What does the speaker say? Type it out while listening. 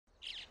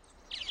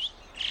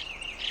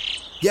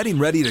Getting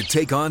ready to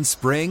take on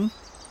spring?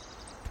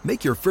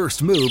 Make your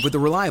first move with the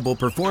reliable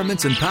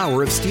performance and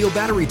power of Steel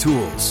battery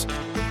tools.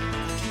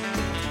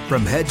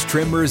 From hedge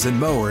trimmers and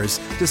mowers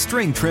to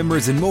string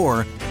trimmers and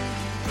more,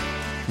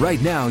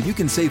 right now you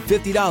can save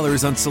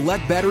 $50 on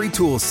select battery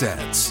tool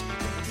sets.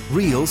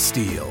 Real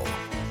Steel.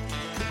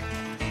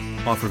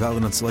 Offer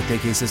valid on select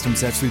AK system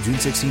sets through June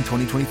 16,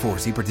 2024.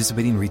 See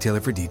participating retailer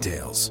for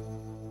details.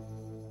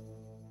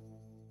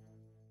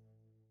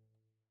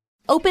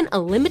 Open a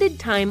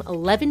limited-time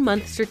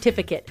 11-month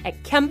certificate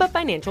at Kemba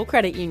Financial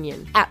Credit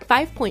Union. At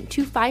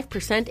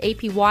 5.25%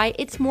 APY,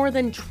 it's more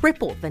than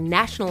triple the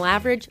national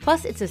average,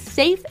 plus it's a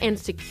safe and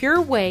secure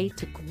way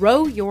to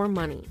grow your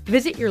money.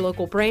 Visit your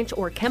local branch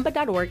or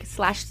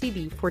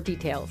kemba.org/CD for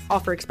details.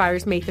 Offer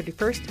expires May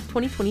 31st,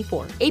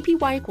 2024.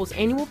 APY equals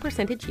annual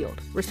percentage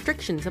yield.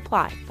 Restrictions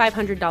apply.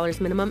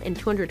 $500 minimum and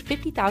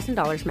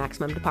 $250,000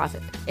 maximum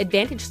deposit.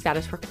 Advantage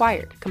status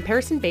required.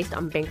 Comparison based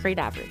on bank rate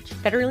average.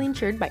 Federally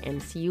insured by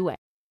NCUA.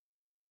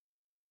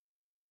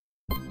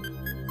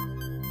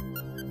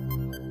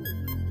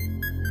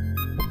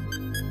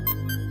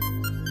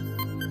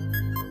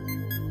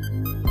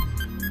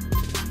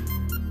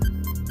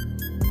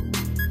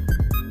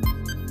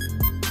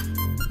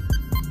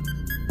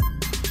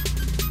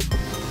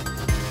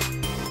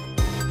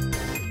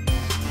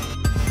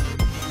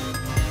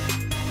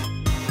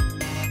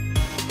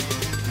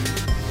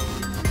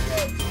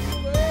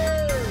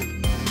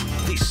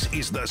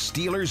 The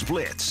Steelers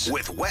Blitz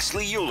with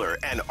Wesley Euler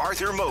and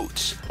Arthur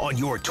Moats on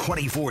your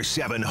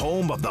 24/7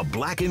 home of the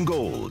black and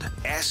gold,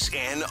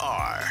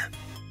 SNR.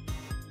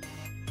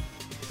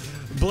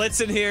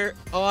 Blitzing here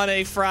on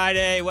a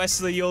Friday.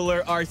 Wesley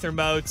Euler, Arthur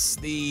Moats.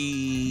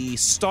 The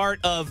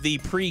start of the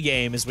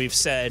pregame, as we've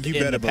said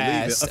in the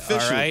past.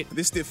 Official. All right?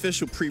 This is the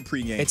official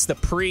pregame. It's the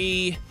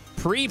pre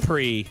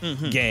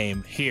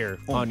game here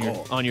on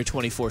your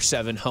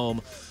 24/7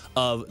 home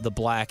of the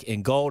black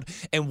and gold.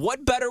 And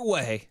what better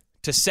way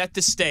to set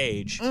the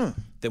stage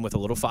than with a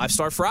little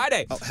 5-Star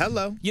Friday. Oh,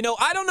 hello. You know,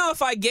 I don't know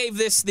if I gave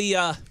this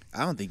I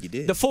don't think you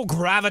did. The full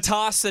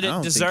gravitas that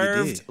it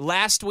deserved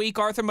last week,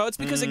 Arthur Moats,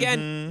 because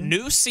again,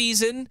 new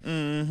season.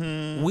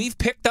 We've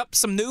picked up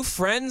some new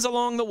friends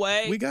along the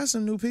way. We got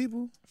some new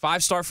people.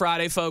 5-Star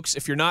Friday, folks.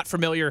 If you're not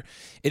familiar,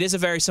 it is a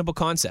very simple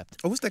concept.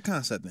 Oh, what's that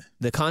concept then?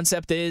 The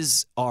concept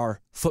is our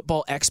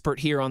football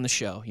expert here on the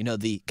show. You know,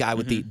 the guy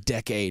with the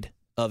decade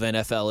of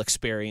NFL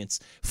experience,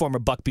 former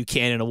Buck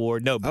Buchanan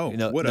Award. No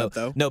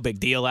big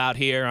deal out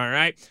here, all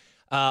right?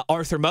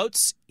 Arthur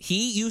Moats,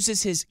 he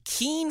uses his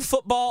keen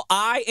football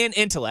eye and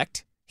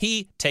intellect.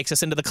 He takes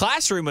us into the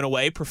classroom in a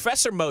way,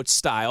 Professor Moats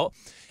style,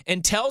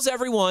 and tells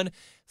everyone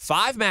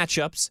 5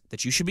 matchups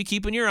that you should be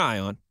keeping your eye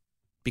on,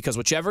 because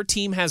whichever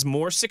team has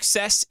more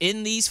success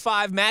in these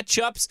 5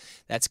 matchups,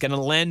 that's going to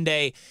lend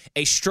a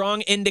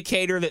strong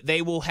indicator that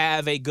they will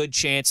have a good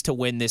chance to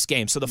win this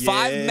game. So the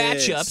 5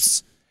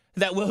 matchups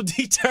that will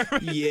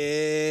determine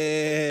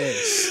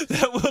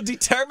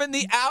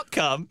the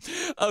outcome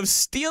of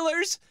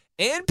Steelers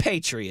and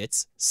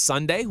Patriots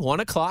Sunday, 1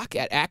 o'clock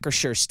at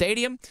Acrisure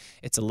Stadium.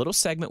 It's a little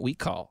segment we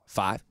call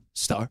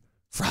 5-Star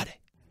Friday.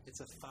 It's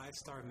a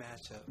 5-star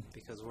matchup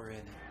because we're in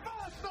it.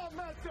 5-star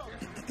matchup.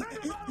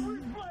 Anybody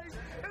we play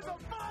is a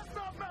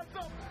 5-star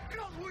matchup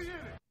because we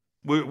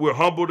in it. We're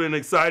humbled and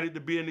excited to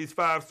be in these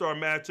 5-star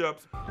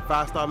matchups.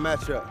 5-star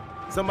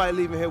matchup. Somebody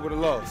leaving here with a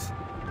loss.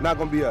 Not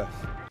going to be us.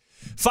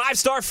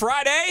 5-Star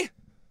Friday,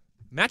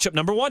 matchup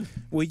number 1.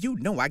 Well, you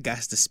know I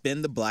got to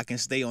spin the block and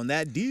stay on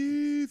that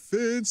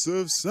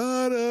defensive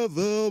side of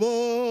the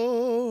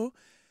ball.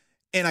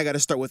 And I got to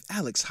start with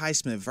Alex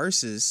Highsmith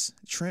versus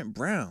Trent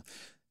Brown.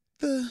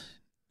 The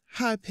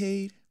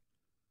high-paid,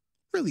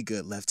 really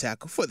good left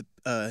tackle for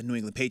the New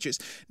England Patriots.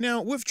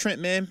 Now, with Trent,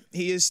 man,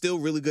 he is still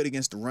really good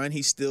against the run.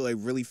 He's still a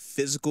really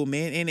physical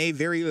man and a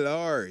very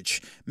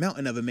large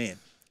mountain of a man,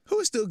 who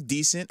is still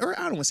decent, or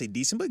I don't want to say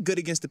decent, but good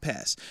against the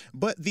pass.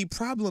 But the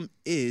problem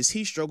is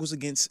he struggles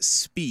against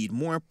speed,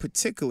 more in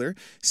particular,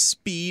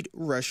 speed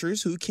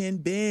rushers who can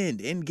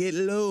bend and get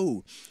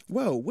low.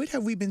 Well, what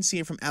have we been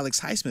seeing from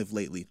Alex Highsmith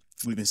lately?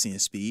 We've been seeing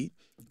speed.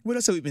 What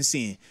else have we been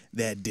seeing?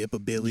 That dip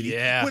ability.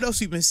 Yeah. What else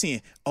have we been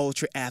seeing?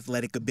 Ultra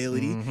athletic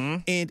ability.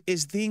 And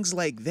it's things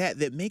like that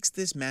that makes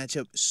this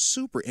matchup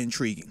super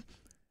intriguing.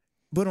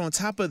 But on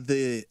top of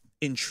the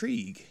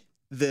intrigue,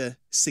 the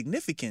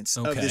significance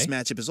of this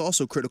matchup is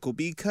also critical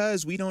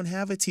because we don't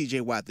have a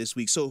TJ Watt this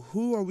week. So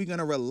who are we going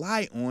to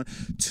rely on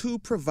to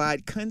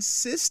provide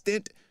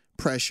consistent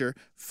pressure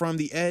from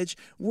the edge?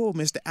 Well,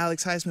 Mr.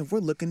 Alex Highsmith, we're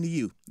looking to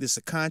you. This is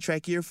a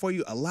contract year for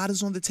you. A lot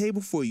is on the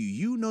table for you.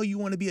 You know you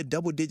want to be a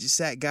double-digit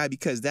sack guy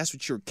because that's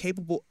what you're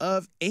capable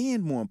of.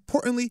 And more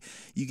importantly,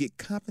 you get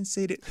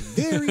compensated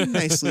very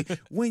nicely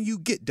when you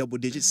get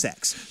double-digit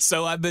sacks.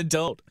 So I've been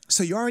told.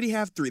 So you already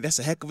have 3. That's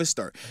a heck of a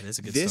start. That is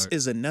a good This start.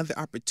 is another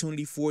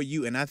opportunity for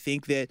you, and I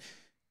think that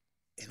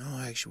in all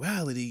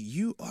actuality,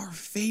 you are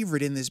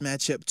favored in this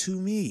matchup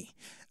to me.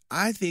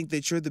 I think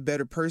that you're the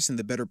better person,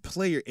 the better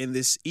player in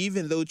this,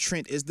 even though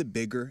Trent is the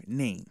bigger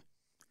name.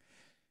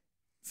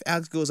 If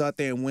Alex goes out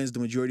there and wins the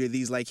majority of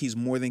these like he's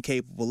more than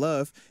capable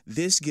of,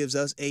 this gives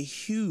us a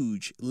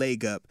huge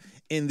leg up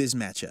in this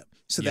matchup.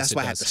 So that's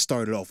why I have to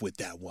start it off with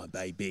that one,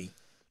 baby.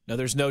 No,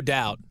 there's no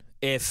doubt.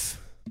 If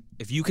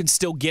you can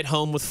still get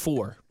home with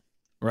 4,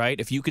 right?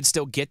 If you can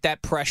still get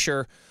that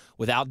pressure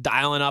without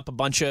dialing up a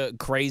bunch of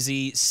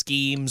crazy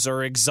schemes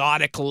or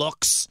exotic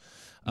looks,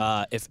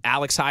 if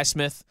Alex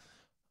Highsmith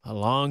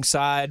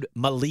alongside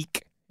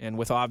Malik, and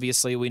with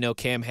obviously we know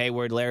Cam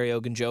Hayward, Larry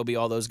Ogunjobi,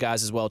 all those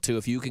guys as well too,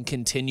 if you can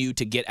continue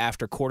to get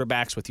after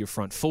quarterbacks with your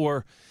front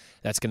 4,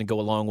 that's going to go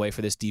a long way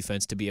for this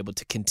defense to be able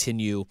to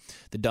continue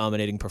the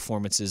dominating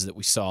performances that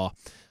we saw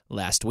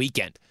last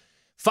weekend.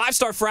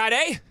 5-Star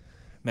Friday,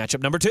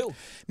 matchup number 2.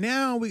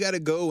 Now we got to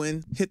go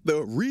and hit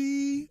the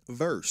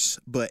reverse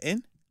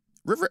button.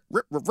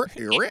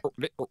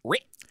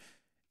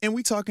 And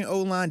we talking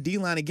O-line,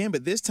 D-line again,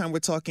 but this time we're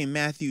talking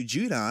Matthew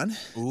Judon,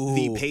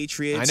 the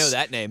Patriots. I know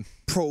that name.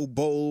 Pro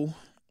Bowl,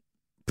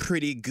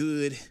 pretty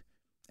good,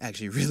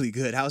 actually really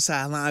good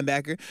outside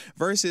linebacker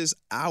versus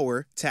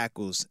our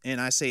tackles.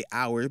 And I say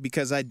our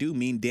because I do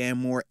mean Dan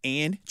Moore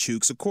and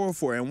Chuks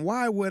Okorafor. And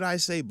why would I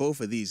say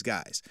both of these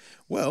guys?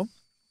 Well,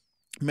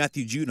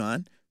 Matthew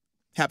Judon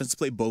happens to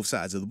play both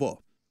sides of the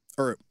ball.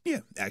 Or, yeah,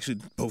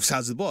 actually, both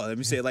sides of the ball. Let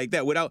me say it like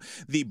that. Without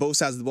the both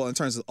sides of the ball in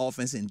terms of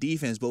offense and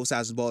defense, both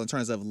sides of the ball in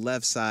terms of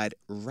left side,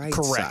 right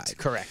side.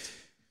 Correct.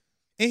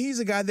 And he's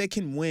a guy that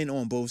can win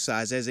on both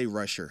sides as a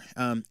rusher.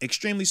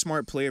 Extremely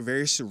smart player,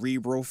 very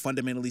cerebral,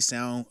 fundamentally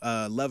sound.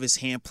 Love his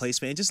hand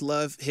placement. Just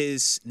love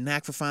his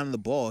knack for finding the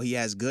ball. He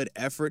has good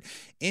effort.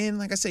 And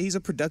like I said, he's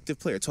a productive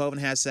player.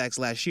 12.5 sacks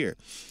last year.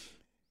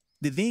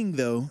 The thing,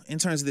 though, in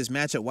terms of this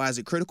matchup, why is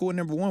it critical? And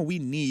number one, we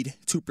need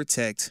to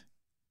protect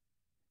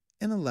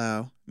and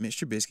allow Mitch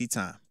Trubisky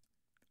time.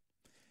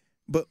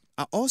 But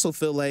I also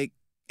feel like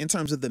in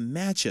terms of the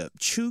matchup,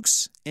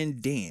 Chuks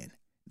and Dan,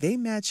 they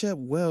match up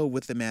well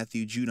with the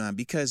Matthew Judon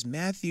because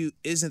Matthew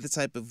isn't the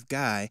type of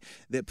guy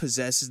that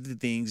possesses the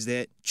things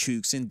that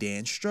Chuks and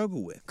Dan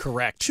struggle with.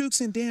 Correct.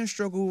 Chuks and Dan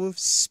struggle with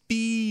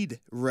speed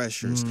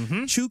rushers.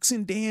 Chuks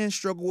and Dan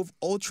struggle with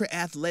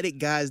ultra-athletic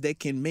guys that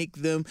can make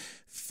them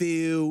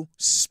feel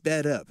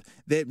sped up,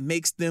 that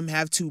makes them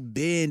have to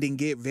bend and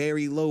get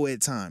very low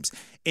at times.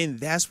 And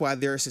that's why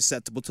they're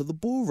susceptible to the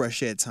bull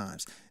rush at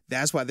times.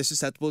 That's why they're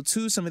susceptible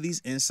to some of these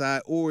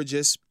inside or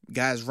just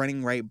guys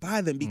running right by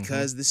them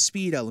because the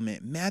speed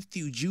element.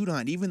 Matthew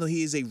Judon, even though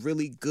he is a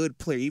really good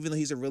player, even though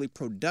he's a really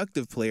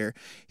productive player,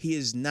 he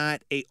is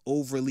not a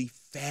overly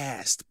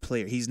fast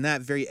player. He's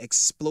not very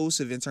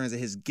explosive in terms of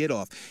his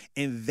get-off.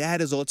 And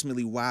that is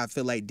ultimately why I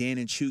feel like Dan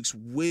and Chuks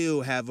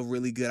will have a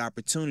really good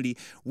opportunity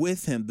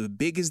with him. The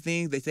biggest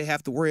thing that they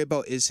have to worry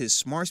about is his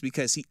smarts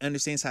because he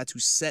understands how to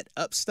set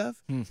up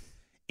stuff.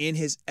 In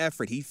his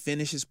effort, he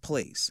finishes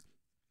plays.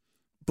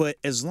 But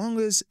as long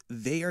as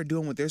they are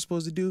doing what they're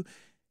supposed to do,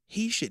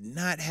 he should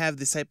not have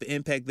the type of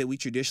impact that we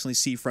traditionally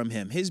see from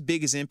him. His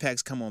biggest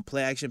impacts come on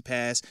play action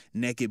pass,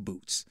 naked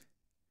boots,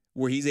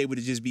 where he's able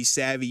to just be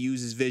savvy,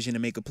 use his vision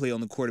to make a play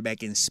on the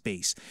quarterback in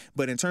space.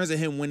 But in terms of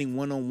him winning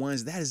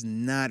one-on-ones, that is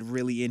not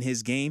really in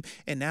his game.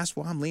 And that's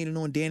why I'm leaning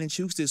on Dan and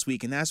Chuks this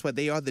week. And that's why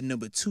they are the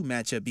number 2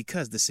 matchup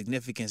because the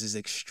significance is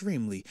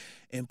extremely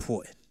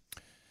important.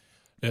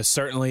 It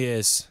certainly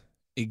is.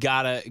 You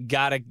gotta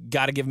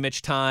give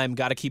Mitch time.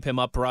 Gotta keep him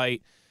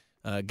upright.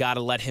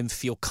 Gotta let him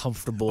feel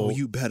comfortable.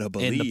 You better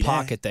believe in the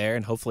pocket there,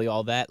 and hopefully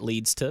all that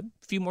leads to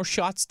a few more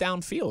shots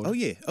downfield.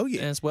 Oh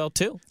yeah, as well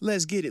too.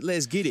 Let's get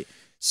it.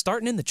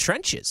 Starting in the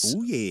trenches.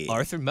 Oh yeah,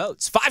 Arthur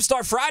Moats,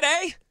 5-Star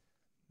Friday,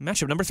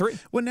 matchup number 3.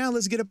 Well, now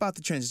let's get about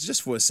the trenches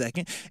just for a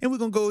second, and we're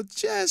gonna go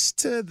just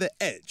to the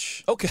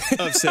edge.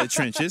 Of said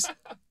trenches.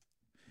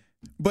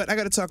 But I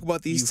got to talk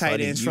about these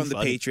tight ends from the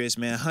Patriots,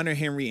 man. Hunter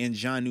Henry and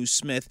Jonnu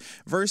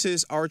Smith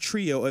versus our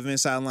trio of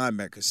inside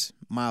linebackers.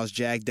 Myles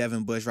Jack,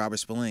 Devin Bush, Robert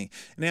Spillane.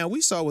 Now,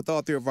 we saw with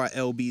all 3 of our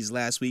LBs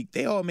last week,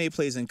 they all made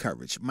plays in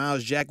coverage.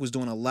 Myles Jack was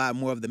doing a lot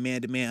more of the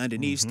man-to-man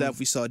underneath stuff.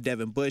 We saw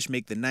Devin Bush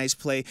make the nice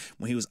play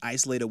when he was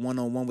isolated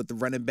one-on-one with the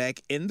running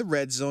back in the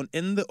red zone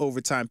in the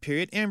overtime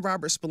period. And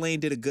Robert Spillane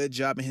did a good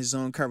job in his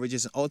zone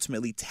coverages and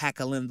ultimately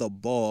tackling the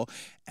ball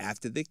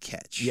after the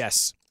catch.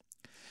 Yes.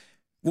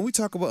 When we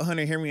talk about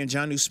Hunter Henry and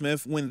Jonnu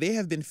Smith, when they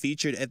have been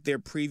featured at their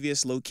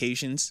previous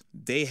locations,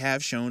 they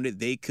have shown that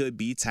they could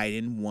be tight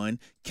end 1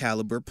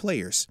 caliber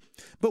players.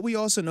 But we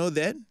also know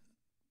that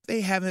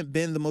they haven't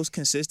been the most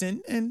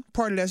consistent, and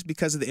part of that's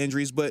because of the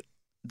injuries. But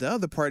the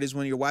other part is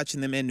when you're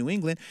watching them in New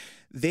England,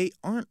 they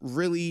aren't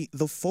really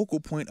the focal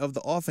point of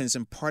the offense,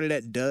 and part of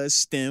that does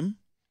stem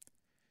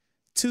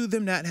to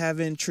them not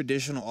having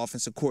traditional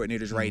offensive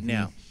coordinators right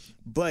now.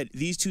 But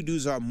these 2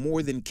 dudes are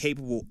more than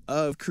capable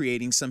of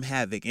creating some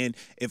havoc. And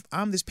if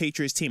I'm this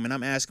Patriots team and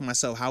I'm asking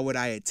myself, how would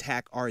I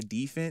attack our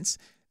defense?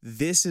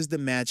 This is the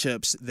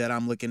matchups that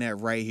I'm looking at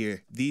right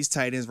here. These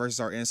tight ends versus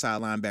our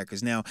inside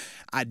linebackers. Now,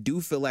 I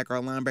do feel like our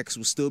linebackers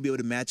will still be able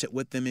to match up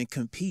with them and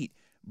compete.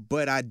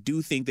 But I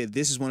do think that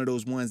this is one of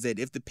those ones that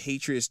if the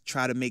Patriots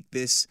try to make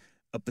this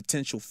a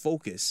potential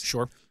focus,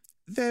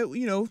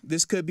 that,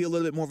 this could be a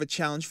little bit more of a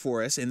challenge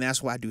for us. And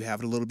that's why I do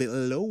have it a little bit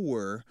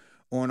lower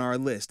on our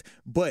list.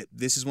 But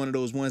this is one of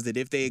those ones that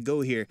if they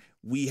go here,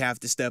 we have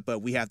to step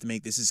up. We have to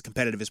make this as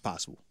competitive as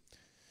possible.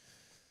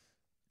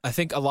 I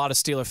think a lot of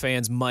Steeler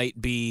fans might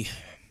be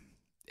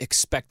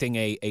expecting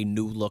a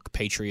new-look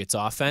Patriots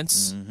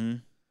offense. Mm-hmm.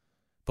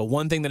 But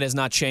one thing that has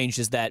not changed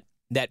is that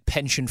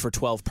penchant for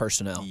 12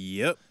 personnel.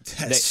 Yep,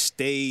 that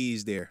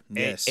stays there.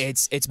 Yes,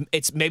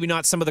 it's maybe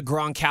not some of the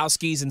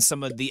Gronkowskis and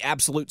some of the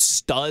absolute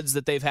studs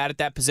that they've had at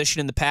that position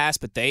in the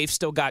past, but they've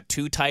still got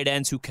 2 tight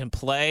ends who can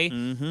play,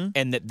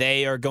 and that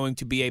they are going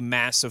to be a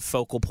massive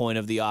focal point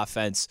of the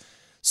offense.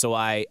 So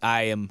I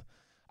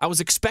was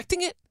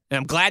expecting it, and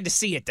I'm glad to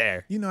see it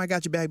there. You know I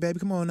got your back, baby.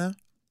 Come on now.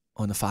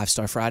 On the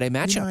 5-Star Friday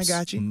matchups. You know I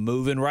got you.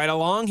 Moving right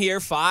along here,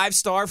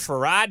 5-Star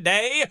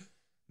Friday.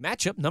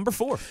 Matchup number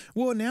 4.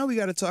 Well, now we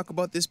got to talk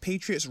about this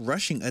Patriots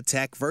rushing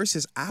attack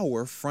versus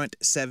our front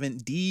 7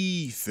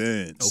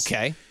 defense.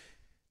 Okay.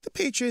 The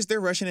Patriots,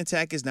 their rushing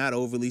attack is not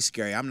overly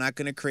scary. I'm not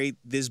going to create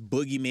this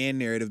boogeyman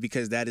narrative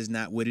because that is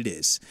not what it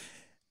is.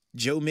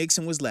 Joe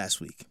Mixon was last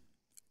week.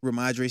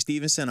 Ramondre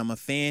Stevenson, I'm a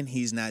fan.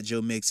 He's not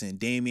Joe Mixon.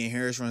 Damian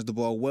Harris runs the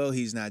ball well.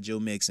 He's not Joe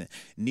Mixon.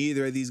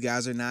 Neither of these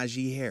guys are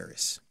Najee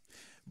Harris.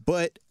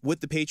 But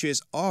what the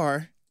Patriots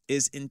are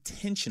is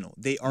intentional.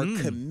 They are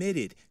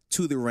committed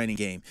to the running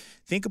game.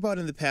 Think about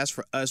in the past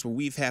for us where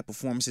we've had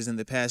performances in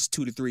the past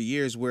 2 to 3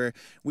 years where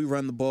we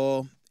run the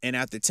ball and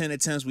after 10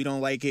 attempts we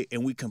don't like it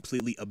and we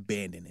completely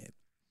abandon it.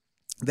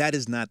 That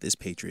is not this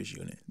Patriots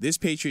unit. This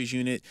Patriots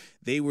unit,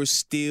 they will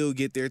still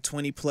get their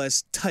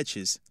 20-plus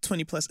touches,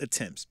 20-plus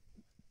attempts.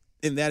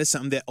 And that is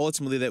something that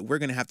ultimately that we're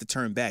going to have to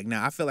turn back.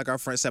 Now, I feel like our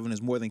front 7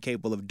 is more than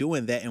capable of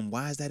doing that. And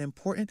why is that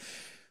important?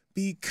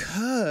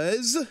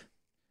 Because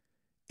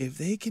if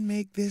they can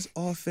make this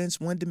offense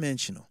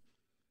one-dimensional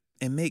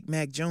and make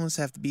Mac Jones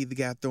have to be the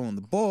guy throwing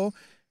the ball,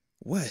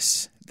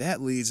 Wes,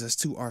 that leads us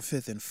to our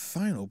 5th and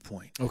final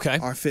point. Okay.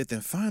 Our 5th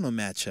and final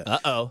matchup.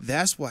 Uh-oh.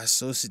 That's why it's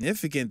so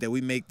significant that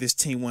we make this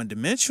team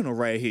one-dimensional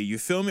right here. You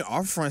feel me?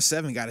 Our front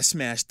 7 got to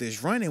smash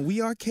this run, and we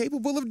are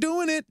capable of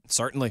doing it.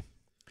 Certainly.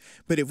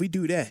 But if we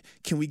do that,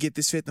 can we get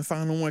this 5th and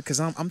final one?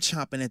 Because I'm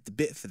chomping at the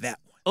bit for that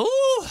one.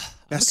 Ooh.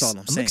 That's all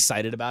I'm saying. I'm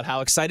excited about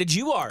how excited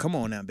you are. Come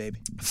on now, baby.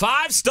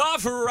 5-Star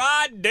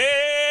Friday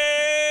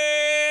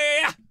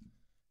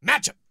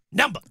matchup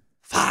number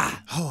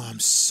 5. Oh, I'm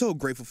so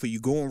grateful for you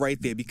going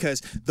right there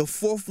because the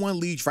 4th one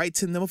leads right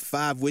to number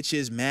 5, which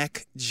is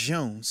Mac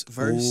Jones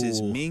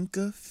versus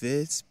Minkah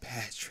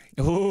Fitzpatrick.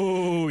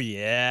 Oh,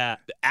 yeah.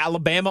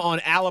 Alabama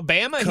on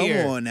Alabama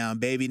here. Come on now,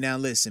 baby. Now,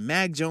 listen,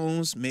 Mac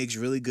Jones makes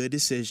really good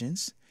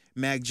decisions.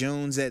 Mac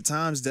Jones at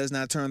times does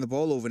not turn the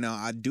ball over. Now,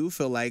 I do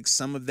feel like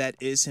some of that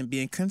is him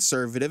being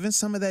conservative and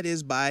some of that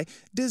is by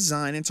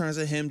design in terms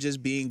of him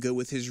just being good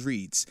with his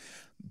reads.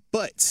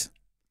 But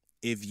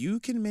if you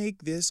can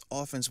make this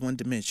offense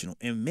one-dimensional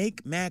and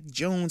make Mac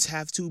Jones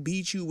have to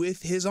beat you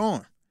with his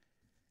arm,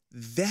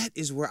 that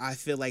is where I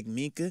feel like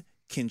Minkah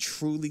can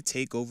truly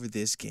take over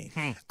this game.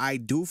 I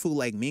do feel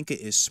like Minkah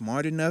is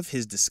smart enough,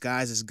 his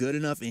disguise is good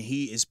enough, and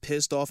he is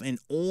pissed off and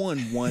on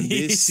one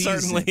this season.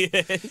 He certainly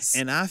is.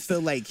 And I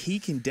feel like he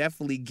can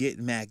definitely get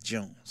Mac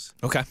Jones.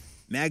 Okay.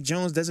 Mac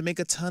Jones doesn't make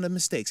a ton of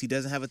mistakes. He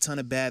doesn't have a ton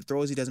of bad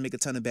throws. He doesn't make a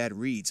ton of bad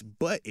reads.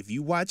 But if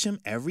you watch him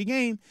every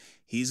game,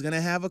 he's going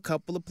to have a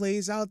couple of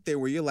plays out there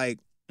where you're like,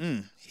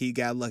 he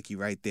got lucky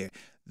right there.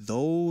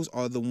 Those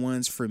are the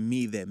ones for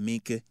me that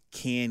Minkah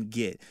can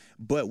get.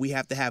 But we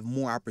have to have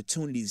more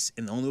opportunities,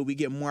 and the only way we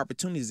get more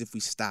opportunities is if we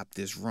stop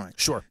this run.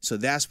 Sure. So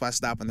that's why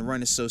stopping the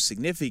run is so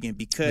significant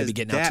because maybe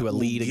getting out to a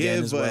lead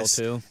again as well,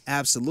 too.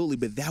 Absolutely,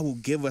 but that will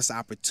give us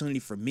opportunity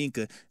for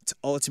Minkah to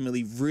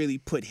ultimately really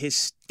put his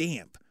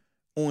stamp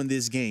on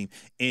this game,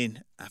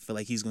 and I feel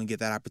like he's going to get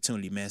that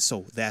opportunity, man.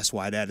 So that's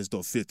why that is the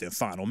 5th and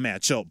final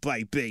matchup,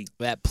 baby.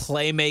 That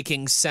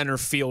playmaking center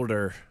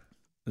fielder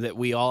that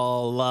we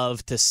all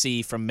love to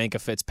see from Minkah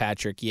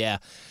Fitzpatrick. Yeah,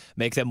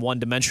 make them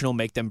one-dimensional,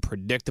 make them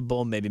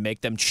predictable, maybe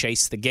make them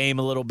chase the game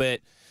a little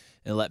bit,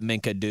 and let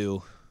Minkah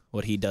do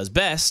what he does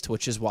best,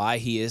 which is why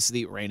he is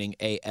the reigning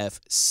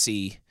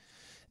AFC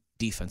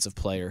Defensive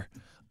Player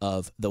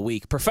of the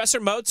Week. Professor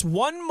Moats,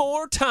 one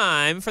more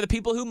time for the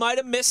people who might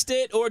have missed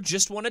it or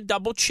just want to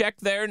double-check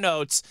their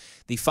notes,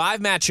 the 5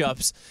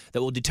 matchups that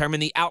will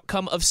determine the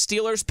outcome of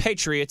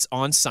Steelers-Patriots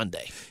on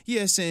Sunday.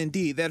 Yes,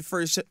 indeed. That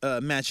first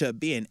matchup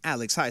being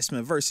Alex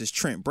Highsmith versus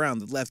Trent Brown,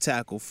 the left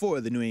tackle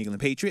for the New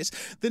England Patriots.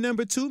 The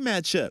number 2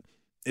 matchup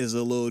is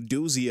a little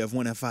doozy of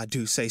one, if I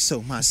do say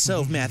so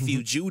myself, Matthew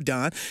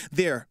Judon,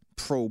 their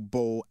Pro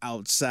Bowl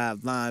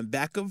outside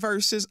linebacker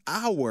versus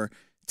our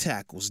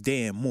tackles,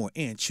 Dan Moore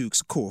and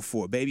Chooks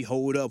Okorafor, baby.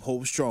 Hold up,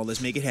 hold strong. Let's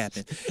make it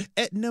happen.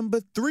 At number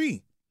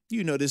 3,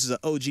 you know this is an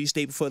OG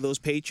staple for those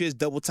Patriots.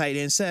 Double tight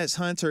end sets,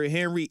 Hunter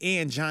Henry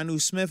and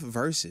Jonnu Smith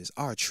versus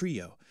our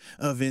trio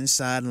of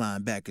inside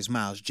linebackers,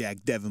 Miles Jack,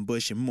 Devin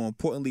Bush, and more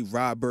importantly,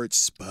 Robert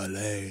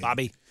Spillane.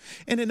 Bobby.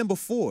 And at number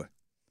 4,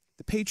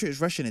 the Patriots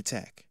rushing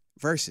attack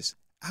versus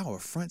our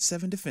front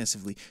 7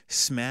 defensively.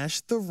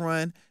 Smash the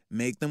run,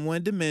 make them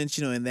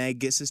one-dimensional, and that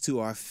gets us to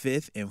our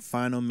 5th and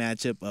final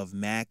matchup of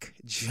Mac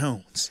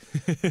Jones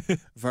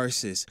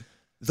versus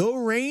the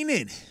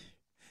reigning,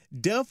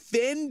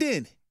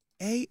 defending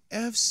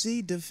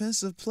AFC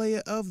Defensive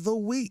Player of the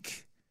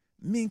Week,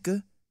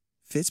 Minkah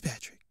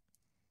Fitzpatrick.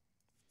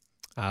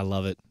 I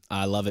love it.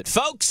 I love it.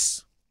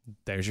 Folks,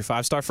 there's your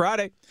 5-Star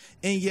Friday.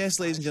 And yes,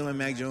 ladies and gentlemen,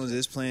 Mac Jones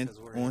is playing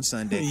on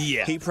Sunday.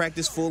 Yeah. He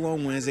practiced full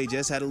on Wednesday,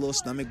 just had a little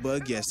stomach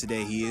bug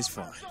yesterday. He is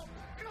fine.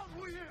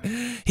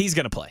 He's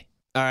going to play.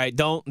 All right,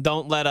 don't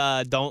let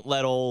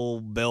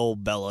old Bill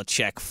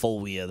Belichick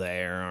fool you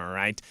there. All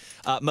right,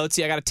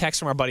 Motzi, I got a text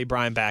from our buddy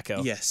Brian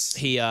Bacco. Yes,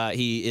 he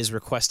is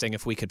requesting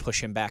if we could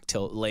push him back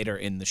till later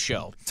in the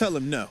show. Tell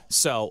him no.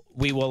 So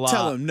we will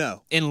tell him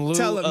no. In lieu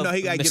tell him of no.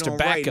 He got to get on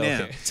Bacco right now.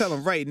 here. Tell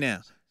him right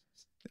now.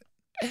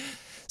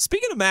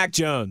 Speaking of Mac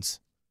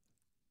Jones,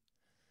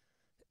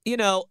 you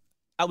know,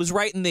 I was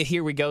writing the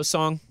 "Here We Go"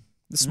 song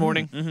this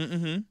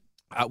morning.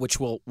 Which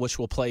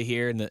we'll play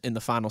here in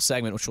the final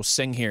segment, which we'll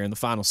sing here in the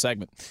final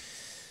segment.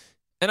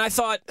 And I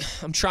thought,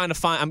 I'm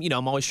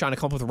always trying to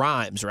come up with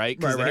rhymes, right?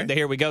 Because the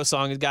 "Here We Go"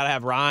 song has got to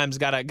have rhymes,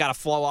 got to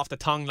flow off the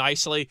tongue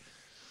nicely.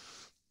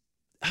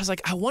 I was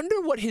like, I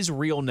wonder what his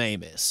real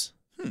name is,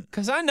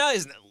 because I know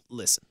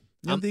listen.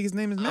 You don't think his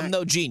name is Mac? I'm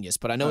no genius,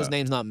 but I know his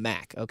name's not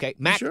Mac. Okay,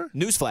 Mac. Sure?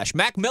 Newsflash: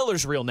 Mac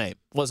Miller's real name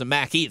wasn't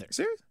Mac either.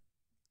 Serious?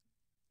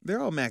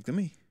 They're all Mac to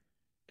me.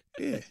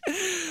 Yeah.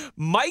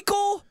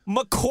 Michael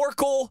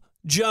McCorkle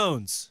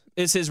Jones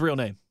is his real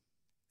name.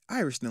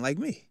 Irish, like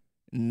me.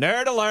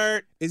 Nerd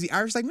alert. Is he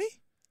Irish like me?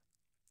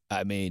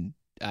 I mean,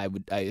 I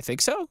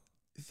think so.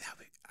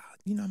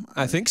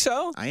 I think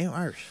so. I am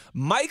Irish.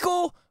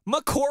 Michael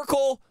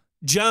McCorkle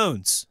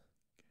Jones.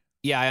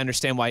 Yeah, I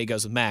understand why he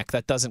goes with Mac.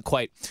 That doesn't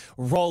quite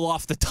roll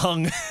off the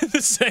tongue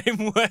the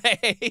same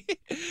way.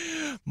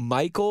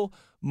 Michael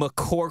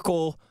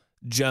McCorkle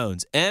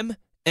Jones.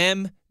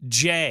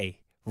 MMJ.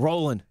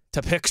 Rolling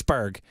to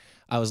Pittsburgh.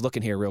 I was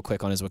looking here real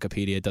quick on his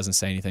Wikipedia. It doesn't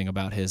say anything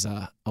about his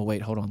oh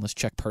wait, hold on. Let's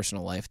check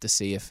personal life to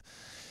see if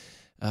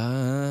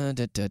no,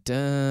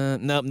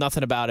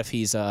 nothing about if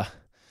he's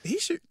he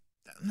should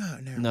no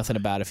nothing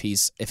about if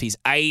he's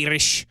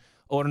Irish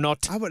or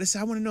not. I want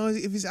to know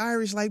if he's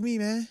Irish like me,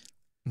 man.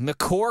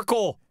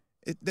 McCorkle.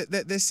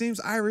 That seems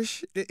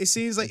Irish. It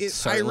seems like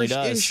it's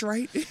Irish-ish,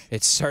 right?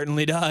 It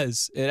certainly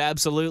does. It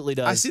absolutely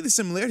does. I see the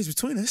similarities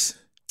between us.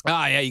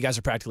 Ah, yeah, you guys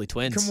are practically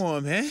twins. Come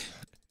on, man.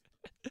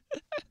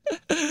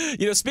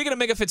 You know, speaking of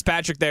Minkah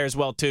Fitzpatrick there as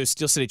well, too,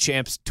 Steel City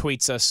Champs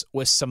tweets us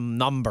with some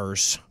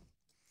numbers.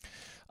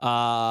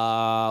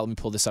 Let me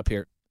pull this up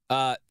here.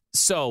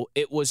 So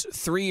it was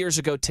 3 years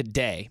ago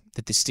today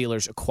that the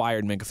Steelers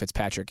acquired Minkah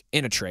Fitzpatrick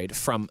in a trade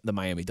from the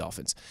Miami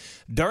Dolphins.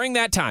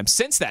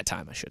 Since that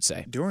time, I should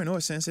say. During or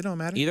since, it don't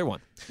matter. Either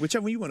one.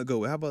 Whichever one you want to go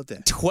with. How about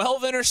that?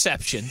 12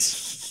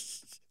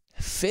 interceptions,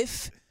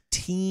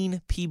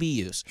 15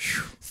 PBUs,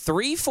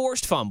 3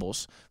 forced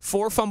fumbles,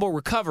 4 fumble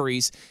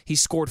recoveries. He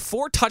scored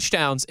 4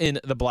 touchdowns in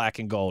the black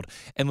and gold.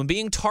 And when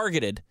being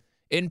targeted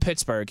in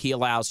Pittsburgh, he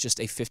allows just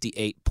a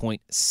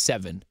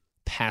 58.7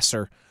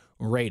 passer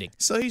rating.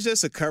 So he's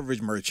just a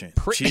coverage merchant.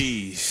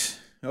 Jeez.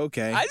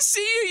 Okay. I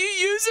see you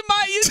using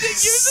my words.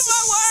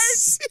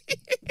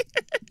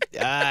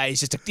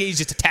 He's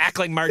just a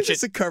tackling merchant. He's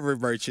just a coverage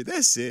merchant.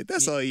 That's it.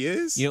 That's all he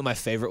is. You know what my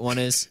favorite one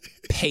is?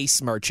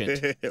 Pace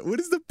merchant. What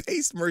is the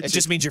pace merchant? It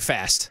just means you're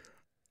fast.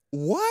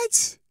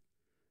 What?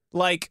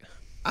 Like,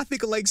 I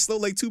think of like slow,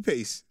 like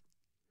toothpaste.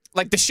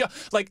 Like the show,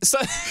 like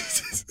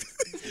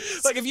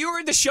if you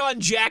were the Deshaun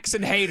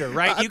Jackson hater,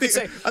 right? You could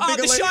say,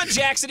 Deshaun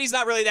Jackson, he's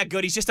not really that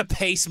good. He's just a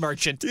pace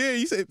merchant. Yeah,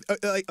 you say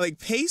like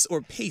pace or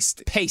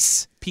paste?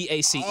 Pace,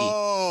 P-A-C-E.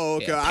 Oh,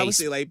 okay. Yeah, I would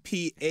say like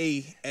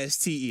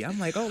P-A-S-T-E. I'm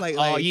like,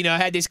 I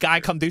had this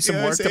guy come do some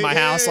work to my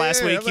house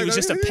last week. He was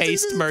just a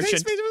pace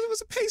merchant. What's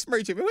a pace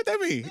merchant? What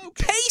that mean?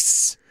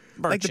 Pace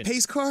merchant. Like the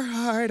pace car? All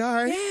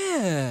right.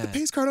 Yeah. The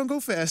pace car don't go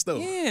fast though.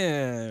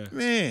 Yeah.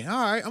 Man,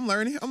 all right. I'm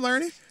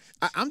learning.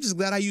 I'm just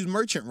glad I used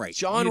merchant right.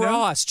 John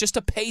Ross, just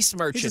a pace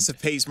merchant. He's just a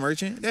pace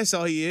merchant. That's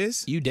all he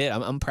is. You did.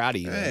 I'm proud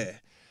of you. Yeah.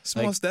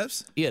 Small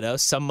steps. You know,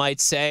 some might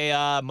say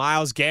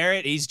Myles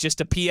Garrett, he's just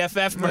a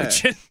PFF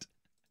merchant.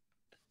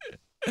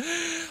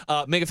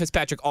 Minkah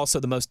Fitzpatrick, also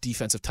the most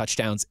defensive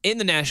touchdowns in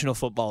the National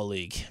Football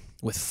League,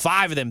 with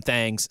 5 of them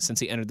things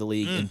since he entered the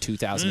league in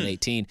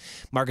 2018.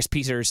 Marcus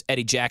Peters,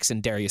 Eddie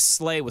Jackson, Darius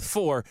Slay with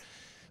 4.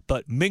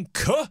 But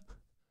Minkah at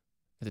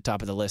the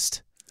top of the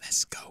list.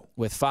 Let's go.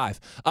 With 5.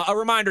 A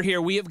reminder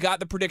here, we have got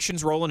the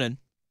predictions rolling in.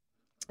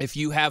 If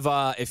you have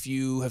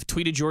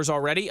tweeted yours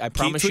already, I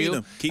promise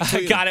you,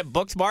 I got it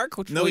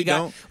bookmarked. No, we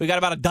got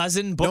about a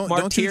dozen bookmarked.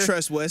 Don't you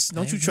trust Wes?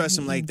 Don't you trust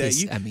him like that?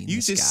 You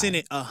just send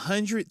it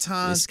 100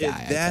 times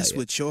if that's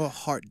what your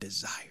heart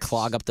desires.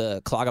 Clog up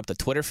the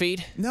Twitter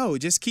feed? No,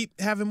 just keep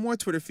having more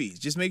Twitter feeds.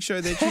 Just make sure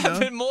that you know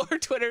having more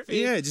Twitter feeds.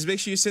 Yeah, just make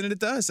sure you're sending it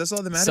to us. That's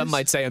all that matters. Some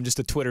might say I'm just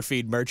a Twitter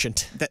feed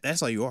merchant.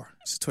 That's all you are.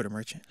 Just a Twitter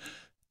merchant.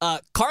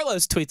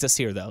 Carlos tweets us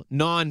here, though,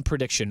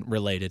 non-prediction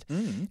related,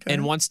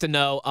 and wants to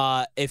know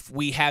if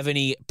we have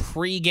any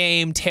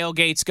pre-game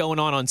tailgates going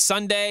on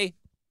Sunday.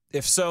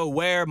 If so,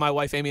 where? My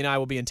wife Amy and I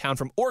will be in town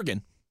from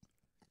Oregon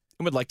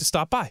and would like to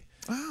stop by.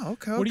 Wow,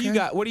 okay. What do you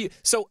got? What do you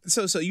so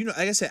you know,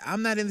 like I said,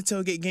 I'm not in the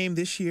tailgate game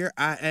this year.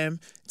 I am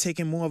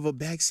taking more of a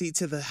backseat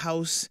to the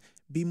house,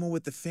 be more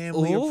with the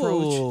family approach.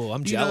 Oh,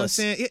 I'm jealous.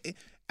 Know what I'm saying?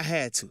 I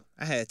had to.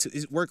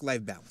 It's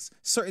work-life balance.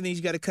 Certain things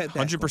you got to cut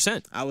back 100%.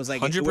 on. I was like,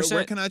 100%.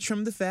 Where can I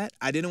trim the fat?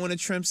 I didn't want to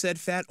trim said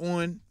fat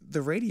on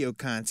the radio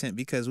content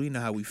because we know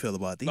how we feel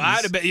about these. Well,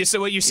 I'd have bet you.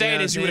 So what you're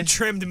saying is you would have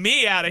trimmed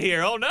me out of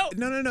here. Oh, no.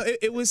 No.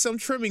 It was some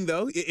trimming,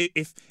 though.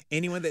 If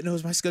anyone that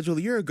knows my schedule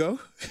a year ago,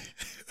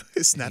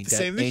 it's not the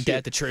same this Ain't year.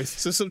 that the truth?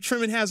 So some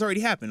trimming has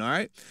already happened, all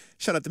right?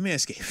 Shout out to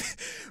Manscaped.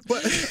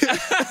 But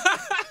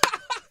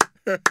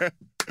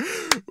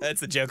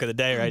that's the joke of the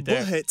day right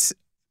there. But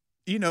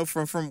you know,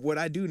 from what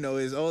I do know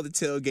is all the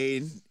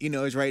tailgating, you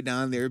know, is right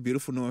down there,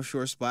 beautiful North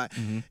Shore spot.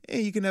 Mm-hmm.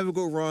 And you can never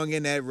go wrong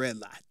in that red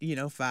lot. You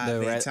know,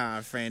 5-minute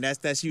time frame.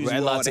 That's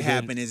usually all that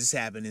happening is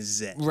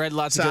that. Red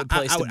lot's a good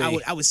place to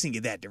be. I would sing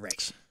it that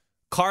direction.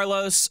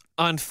 Carlos,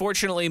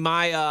 unfortunately,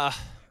 my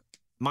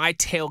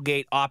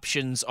tailgate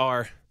options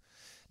are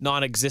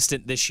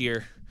non-existent this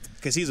year.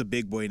 Because he's a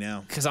big boy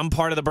now. Because I'm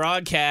part of the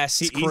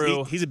broadcast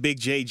crew. He's a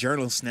big J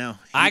journalist now.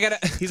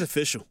 He's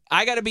official.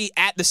 I gotta be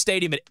at the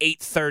stadium at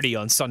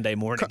 8:30 on Sunday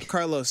morning.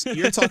 Carlos,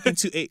 you're talking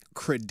to a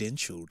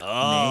credentialed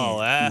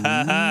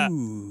man.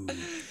 Ooh.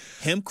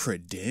 Him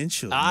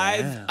credentialed.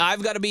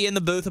 I've got to be in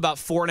the booth about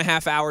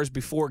 4.5 hours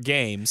before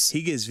games.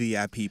 He gets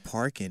VIP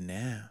parking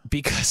now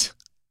because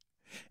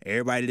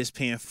everybody that's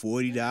paying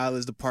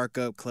 $40 to park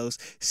up close,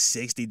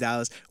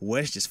 $60.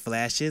 Wes just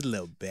flashed his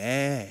little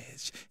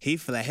badge. He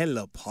flashed his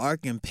little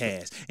parking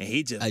pass, and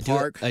he just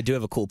park. I do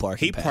have a cool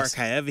parking pass. He park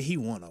however he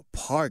want to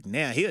park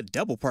now. He'll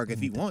double park if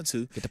he want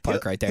to. Get to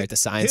park right there at the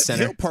Science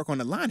Center. He'll park on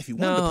the line if he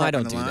wanted to park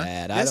on the line.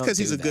 That. That's because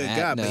he's a good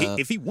guy. No.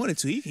 But if he wanted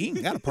to, he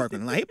ain't got to park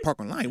on the line. He'll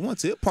park on the line. He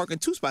wants to. He'll park in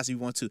 2 spots if he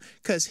wants to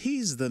because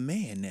he's the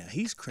man now.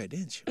 He's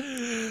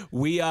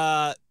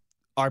credentialed.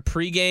 Our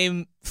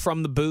pregame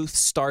from the booth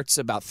starts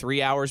about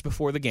 3 hours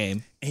before the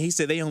game. And he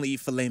said they only eat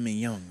filet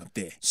mignon up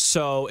there.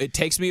 So it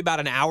takes me about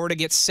an hour to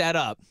get set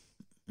up.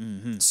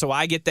 Mm-hmm. So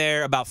I get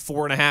there about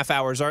 4.5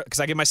 hours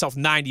because I give myself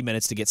 90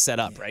 minutes to get set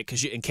up, right?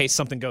 Because in case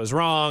something goes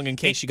wrong, in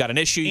case you got an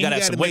issue, you got to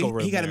have some wiggle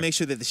room. He got to make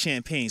sure that the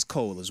champagne's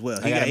cold as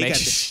well. He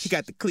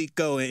got the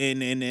Clico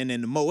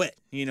and the Moet.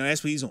 You know,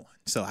 that's what he's on.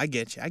 So I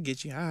get you.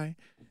 All right.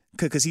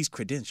 Because he's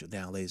credentialed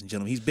down, ladies and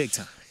gentlemen. He's big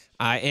time.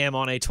 I am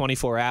on a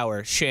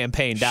 24-hour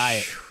champagne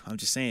diet. I'm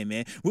just saying,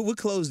 man. What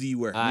clothes do you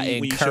wear? I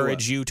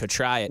encourage you to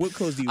try it. What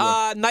clothes do you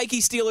wear?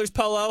 Nike Steelers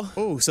polo.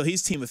 Oh, so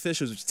he's team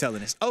officials, what you're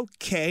telling us.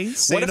 Okay,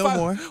 say no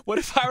more. What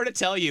if I were to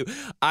tell you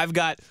I've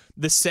got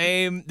the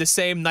same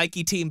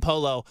Nike team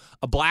polo,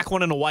 a black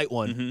one and a white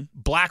one. Mm-hmm.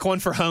 Black one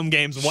for home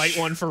games, white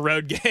one for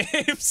road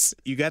games.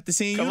 You got the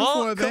same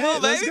uniform, man. Come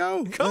on, Let's baby.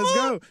 Let's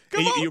go.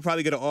 You're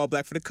probably going to all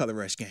black for the Color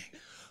Rush game.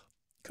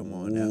 Come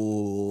on now.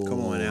 Ooh, come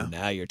on now.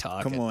 Now you're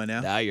talking. Come on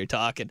now. Now you're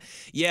talking.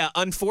 Yeah,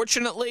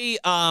 unfortunately,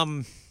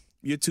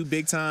 you're too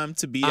big time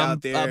to be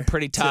out there. I'm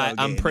pretty tied.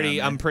 I'm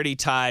pretty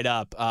tied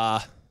up.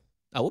 I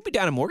will be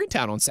down in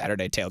Morgantown on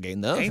Saturday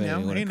tailgating though. Hey now.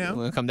 Want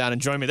to come down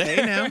and join me there?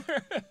 Hey now.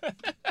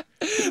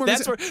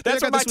 That's where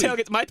my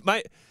tailgate. My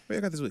what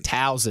you got this week?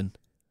 1,000.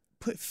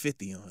 Put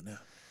 50 on now.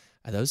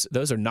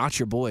 Those are not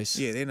your boys.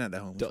 Yeah, they're not the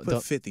homies.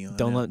 Put 50 on.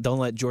 Don't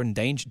let Jordan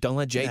Danger. Don't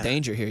let Jay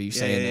Danger hear you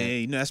saying that.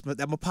 You know,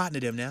 I'm a partner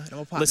to them now.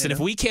 Listen, if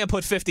we can't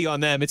put 50 on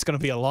them, it's going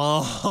to be a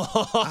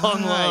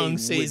long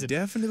season. I would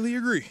definitely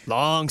agree.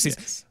 Long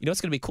season. Yes. You know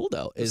what's going to be cool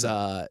though is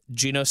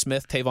Geno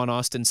Smith, Tavon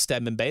Austin,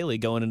 Stedman Bailey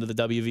going into the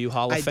WVU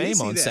Hall of Fame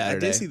on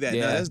Saturday. I did see that.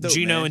 Yeah. No, that's dope,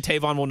 Geno man. and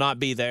Tavon will not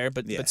be there,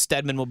 but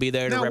Stedman will be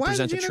there to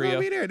represent the trio. Why is Geno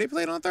be there? They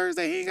played on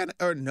Thursday. He ain't got.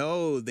 Or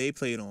no, they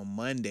played on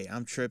Monday.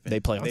 I'm tripping. They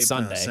play on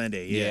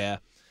Sunday. Yeah.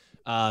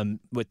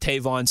 With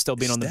Tavon still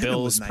being on the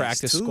Bills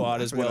practice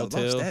squad as well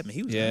too.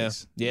 He was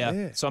nice.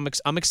 Yeah. So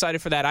I'm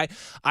excited for that.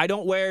 I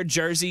don't wear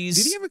jerseys.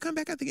 Did he ever come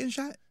back after getting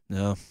shot?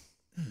 No.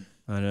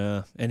 I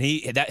know. And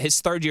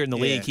his third year in the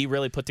league, he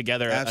really put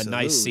together a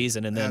nice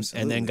season and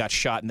then got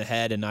shot in the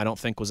head and I don't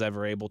think was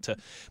ever able to.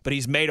 But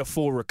he's made a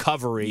full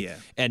recovery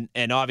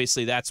and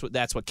obviously that's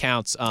what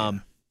counts.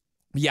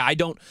 Yeah, I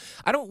don't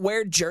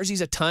wear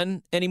jerseys a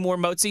ton anymore,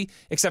 Mozi,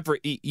 except for,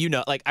 you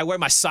know, like I wear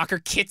my soccer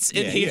kits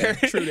in here.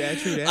 Yeah, true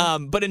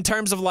that. But in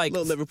terms of like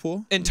little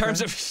Liverpool. In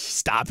terms of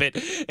stop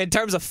it. In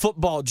terms of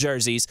football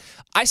jerseys,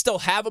 I still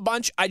have a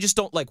bunch. I just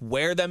don't like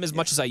wear them as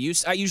much as I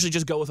used. I usually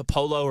just go with a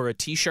polo or a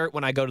t-shirt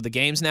when I go to the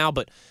games now,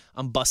 but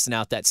I'm busting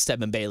out that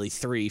Stedman Bailey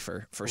 3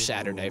 for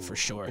Saturday for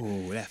sure.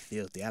 Oh, that's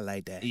filthy. I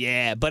like that.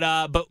 Yeah, but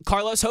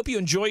Carlos, hope you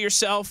enjoy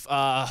yourself.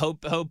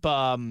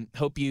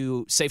 Hope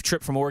you safe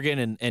trip from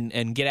Oregon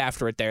and get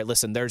after it there.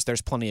 Listen,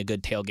 there's plenty of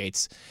good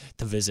tailgates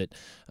to visit.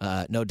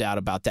 No doubt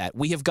about that.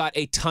 We have got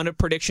a ton of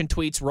prediction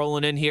tweets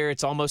rolling in here.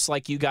 It's almost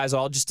like you guys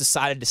all just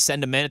decided to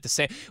send them in at the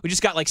same. We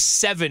just got like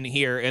 7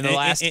 here in the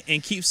last.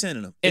 And keep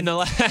sending them. In the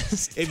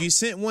last. If you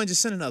sent one,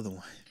 just send another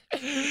one.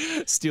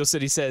 Steel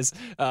City says,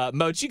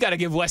 Moach, you got to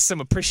give Wes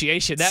some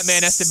appreciation. That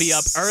man has to be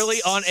up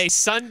early on a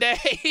Sunday.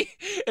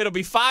 It'll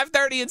be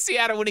 5:30 in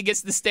Seattle when he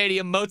gets to the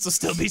stadium. Moach will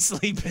still be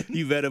sleeping.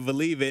 You better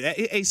believe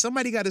it. Hey,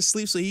 somebody got to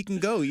sleep so he can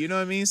go. You know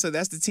what I mean? So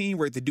that's the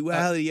teamwork, the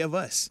duality of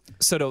us.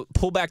 So to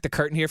pull back the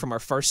curtain here from our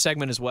first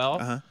segment as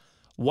well,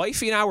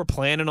 Wifey and I were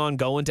planning on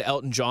going to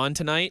Elton John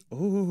tonight.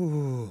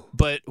 Ooh.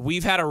 But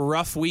we've had a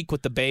rough week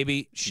with the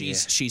baby.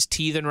 She's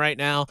teething right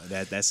now.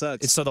 That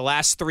sucks. And so the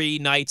last 3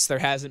 nights there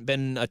hasn't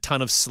been a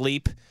ton of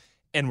sleep,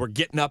 and we're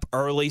getting up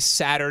early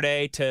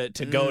Saturday to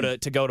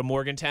go to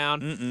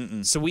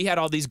Morgantown. So we had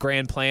all these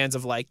grand plans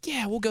of like,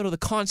 yeah, we'll go to the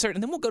concert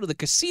and then we'll go to the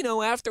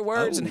casino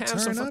afterwards and have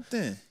some fun. Up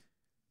then.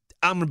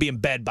 I'm going to be in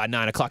bed by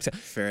 9 o'clock.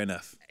 Fair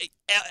enough.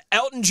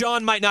 Elton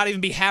John might not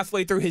even be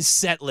halfway through his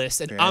set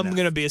list, and I'm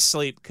going to be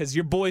asleep because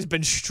your boy's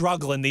been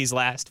struggling these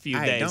last few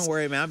days. Don't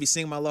worry, man. I'll be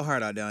singing my little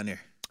heart out down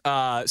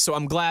there. So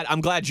I'm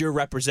glad you're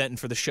representing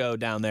for the show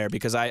down there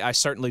because I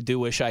certainly do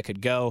wish I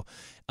could go.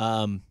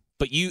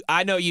 But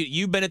I know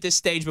you've been at this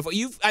stage before.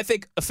 You've, I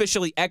think,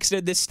 officially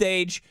exited this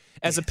stage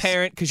as a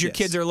parent because your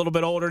kids are a little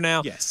bit older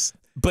now. Yes.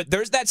 But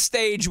there's that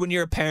stage when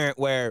you're a parent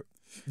where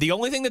the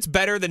only thing that's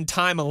better than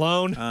time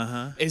alone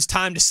is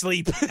time to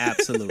sleep.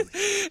 Absolutely.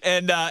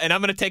 And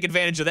I'm going to take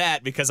advantage of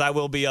that because I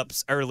will be up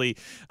early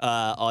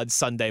on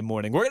Sunday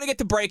morning. We're going to get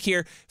to break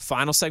here.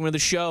 Final segment of the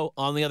show.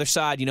 On the other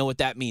side, you know what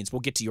that means.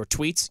 We'll get to your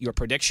tweets, your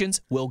predictions.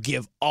 We'll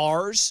give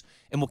ours.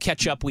 And we'll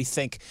catch up, we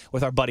think,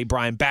 with our buddy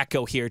Brian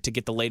Batko here to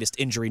get the latest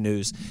injury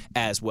news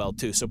as well,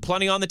 too. So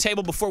plenty on the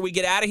table before we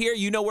get out of here.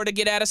 You know where to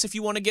get at us if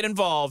you want to get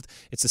involved.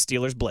 It's the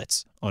Steelers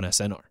Blitz on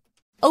SNR.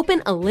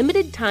 Open a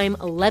limited-time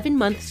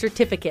 11-month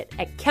certificate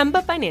at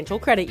Kemba Financial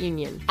Credit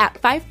Union. At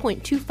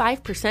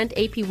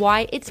 5.25%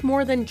 APY, it's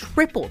more than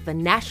triple the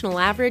national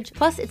average,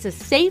 plus it's a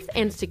safe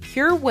and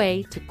secure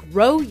way to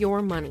grow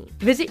your money.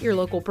 Visit your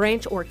local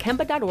branch or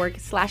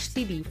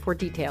kemba.org/cb for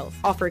details.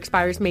 Offer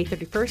expires May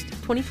 31st,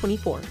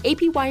 2024.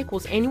 APY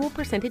equals annual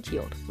percentage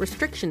yield.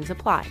 Restrictions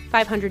apply.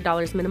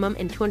 $500 minimum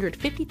and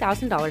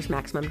 $250,000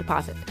 maximum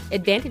deposit.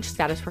 Advantage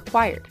status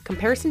required.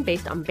 Comparison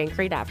based on bank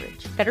rate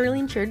average. Federally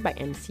insured by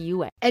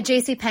NCUA. At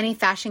JCPenney,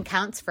 fashion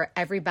counts for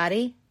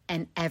everybody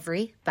and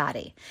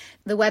everybody.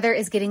 The weather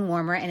is getting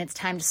warmer and it's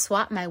time to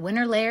swap my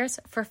winter layers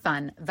for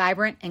fun,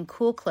 vibrant, and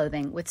cool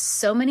clothing. With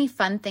so many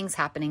fun things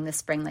happening this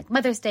spring, like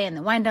Mother's Day and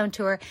the Wind Down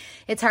Tour,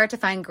 it's hard to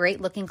find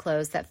great looking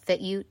clothes that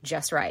fit you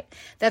just right.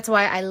 That's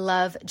why I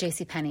love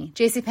JCPenney.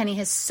 JCPenney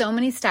has so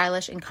many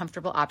stylish and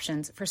comfortable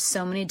options for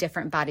so many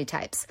different body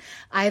types.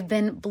 I've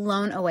been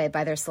blown away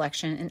by their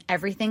selection, and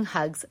everything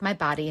hugs my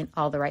body in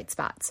all the right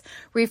spots.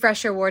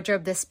 Refresh your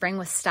wardrobe this spring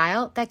with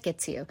style that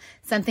gets you.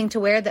 Something to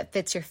wear that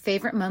fits your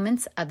favorite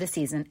moments of the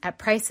season at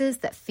prices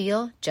that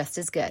feel just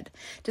as good.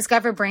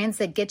 Discover brands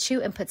that get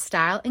you and put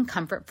style and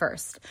comfort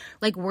first,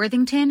 like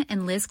Worthington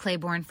and Liz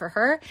Claiborne for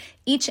her,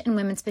 each in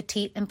women's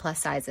petite and plus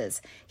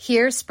sizes.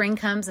 Here, spring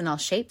comes in all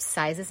shapes,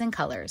 sizes, and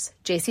colors.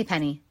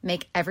 JCPenney,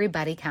 make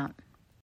everybody count.